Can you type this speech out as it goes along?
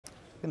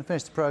I'm going to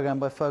finish the programme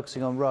by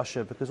focusing on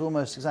Russia, because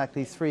almost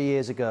exactly 3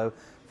 years ago,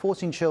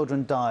 14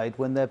 children died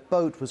when their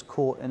boat was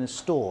caught in a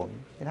storm.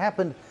 It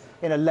happened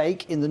in a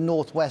lake in the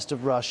northwest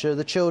of Russia.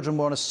 The children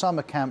were on a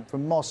summer camp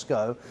from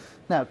Moscow.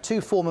 Now, 2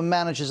 former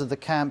managers of the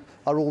camp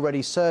are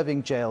already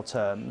serving jail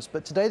terms,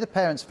 but today the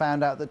parents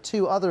found out that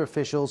 2 other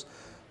officials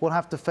will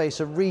have to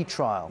face a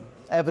retrial.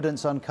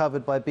 Evidence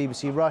uncovered by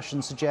BBC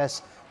Russian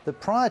suggests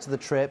that prior to the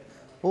trip,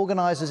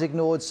 organisers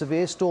ignored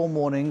severe storm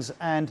warnings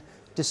and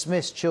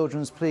dismissed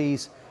children's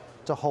pleas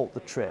to halt the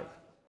trip.